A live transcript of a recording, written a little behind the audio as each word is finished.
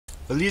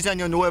Feliz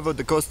Año Nuevo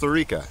de Costa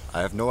Rica.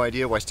 I have no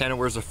idea why Santa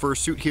wears a fur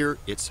suit here.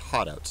 It's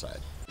hot outside.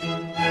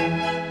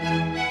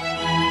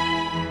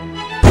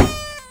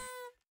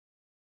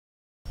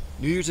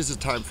 New Year's is a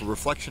time for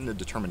reflection and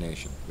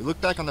determination. We look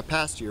back on the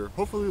past year,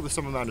 hopefully with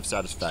some amount of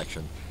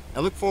satisfaction,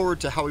 and look forward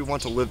to how we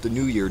want to live the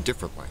new year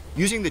differently.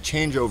 Using the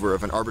changeover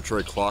of an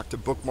arbitrary clock to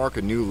bookmark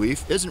a new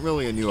leaf isn't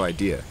really a new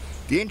idea.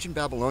 The ancient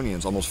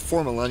Babylonians almost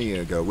 4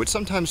 millennia ago would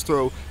sometimes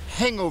throw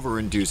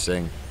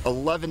hangover-inducing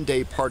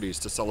 11-day parties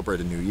to celebrate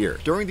a new year.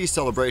 During these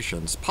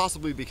celebrations,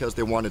 possibly because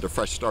they wanted a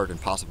fresh start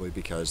and possibly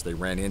because they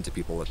ran into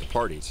people at the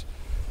parties,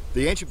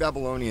 the ancient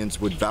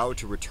Babylonians would vow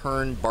to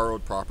return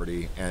borrowed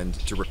property and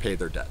to repay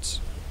their debts.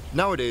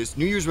 Nowadays,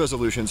 New Year's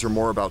resolutions are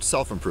more about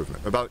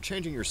self-improvement, about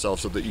changing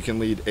yourself so that you can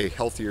lead a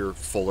healthier,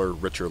 fuller,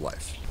 richer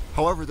life.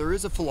 However, there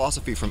is a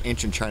philosophy from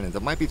ancient China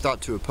that might be thought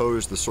to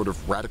oppose the sort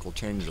of radical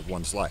change of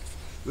one's life.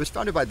 It was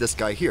founded by this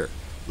guy here,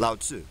 Lao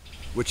Tzu,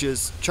 which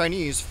is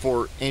Chinese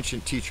for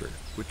ancient teacher,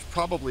 which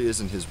probably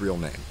isn't his real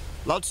name.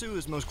 Lao Tzu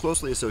is most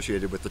closely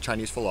associated with the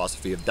Chinese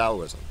philosophy of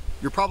Daoism.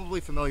 You're probably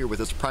familiar with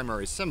its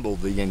primary symbol,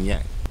 the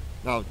yin-yang.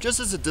 Now, just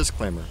as a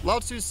disclaimer, Lao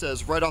Tzu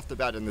says right off the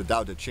bat in the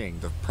Tao Te Ching,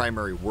 the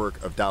primary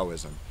work of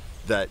Daoism,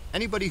 that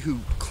anybody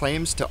who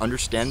claims to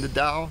understand the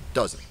Tao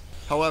doesn't.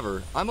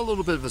 However, I'm a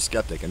little bit of a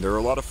skeptic, and there are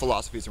a lot of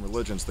philosophies and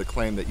religions that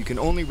claim that you can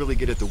only really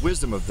get at the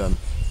wisdom of them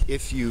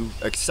if you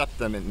accept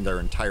them in their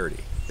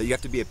entirety, that you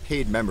have to be a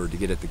paid member to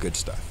get at the good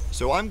stuff.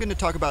 So I'm going to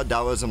talk about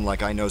Taoism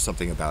like I know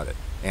something about it,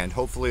 and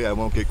hopefully I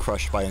won't get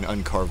crushed by an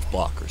uncarved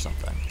block or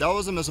something.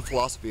 Taoism is a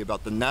philosophy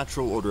about the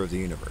natural order of the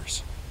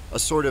universe, a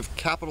sort of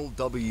capital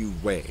W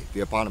way,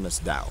 the eponymous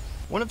Tao.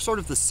 One of sort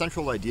of the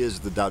central ideas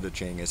of the Tao Te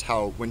Ching is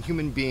how when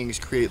human beings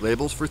create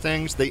labels for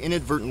things, they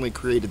inadvertently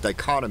create a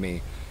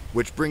dichotomy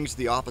which brings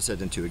the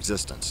opposite into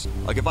existence.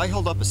 Like if I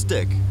held up a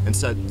stick and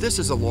said, this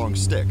is a long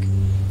stick,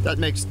 that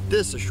makes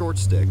this a short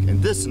stick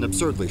and this an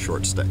absurdly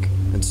short stick,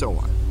 and so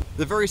on.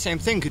 The very same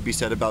thing could be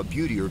said about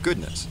beauty or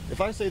goodness. If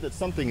I say that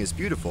something is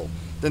beautiful,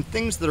 then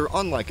things that are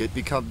unlike it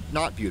become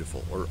not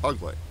beautiful or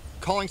ugly.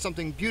 Calling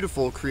something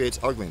beautiful creates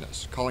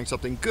ugliness. Calling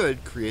something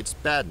good creates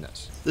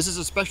badness. This is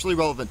especially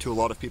relevant to a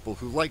lot of people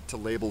who like to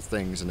label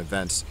things and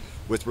events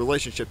with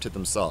relationship to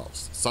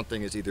themselves.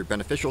 Something is either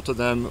beneficial to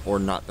them or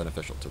not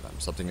beneficial to them.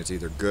 Something is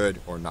either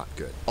good or not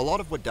good. A lot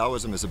of what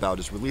Taoism is about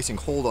is releasing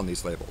hold on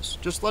these labels,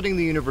 just letting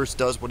the universe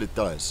does what it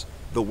does,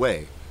 the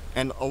way,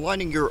 and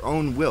aligning your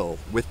own will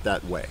with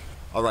that way.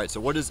 Alright, so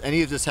what does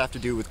any of this have to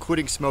do with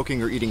quitting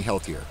smoking or eating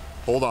healthier?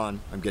 Hold on,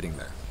 I'm getting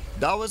there.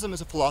 Taoism is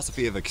a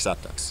philosophy of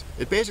acceptance.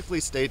 It basically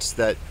states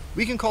that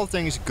we can call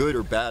things good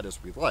or bad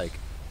as we like,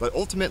 but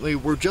ultimately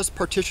we're just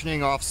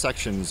partitioning off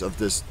sections of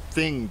this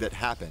thing that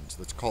happens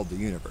that's called the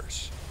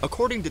universe.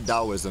 According to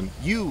Taoism,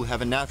 you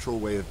have a natural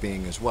way of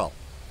being as well.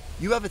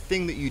 You have a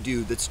thing that you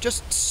do that's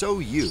just so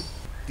you.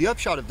 The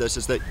upshot of this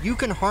is that you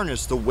can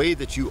harness the way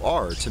that you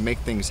are to make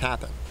things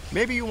happen.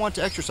 Maybe you want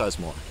to exercise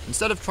more.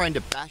 Instead of trying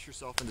to bash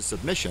yourself into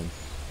submission,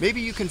 maybe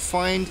you can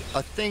find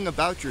a thing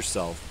about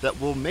yourself that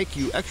will make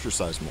you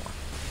exercise more.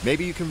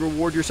 Maybe you can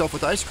reward yourself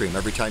with ice cream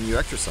every time you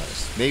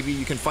exercise. Maybe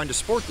you can find a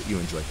sport that you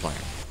enjoy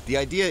playing. The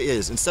idea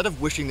is, instead of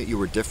wishing that you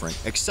were different,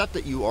 accept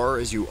that you are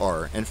as you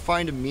are and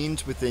find a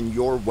means within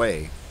your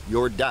way,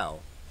 your Tao,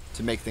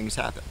 to make things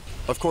happen.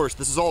 Of course,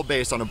 this is all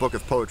based on a book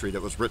of poetry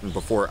that was written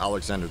before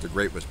Alexander the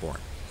Great was born.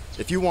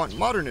 If you want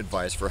modern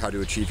advice for how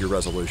to achieve your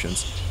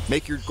resolutions,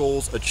 make your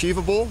goals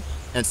achievable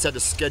and set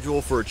a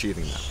schedule for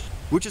achieving them.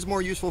 Which is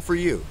more useful for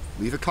you?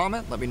 Leave a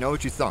comment, let me know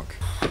what you thunk.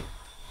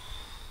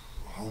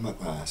 Home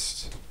at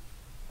last.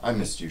 I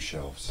missed you,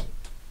 shelves.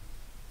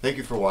 Thank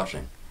you for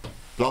watching.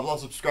 Blah blah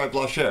subscribe,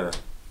 blah share.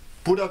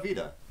 Pura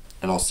vida.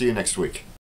 And I'll see you next week.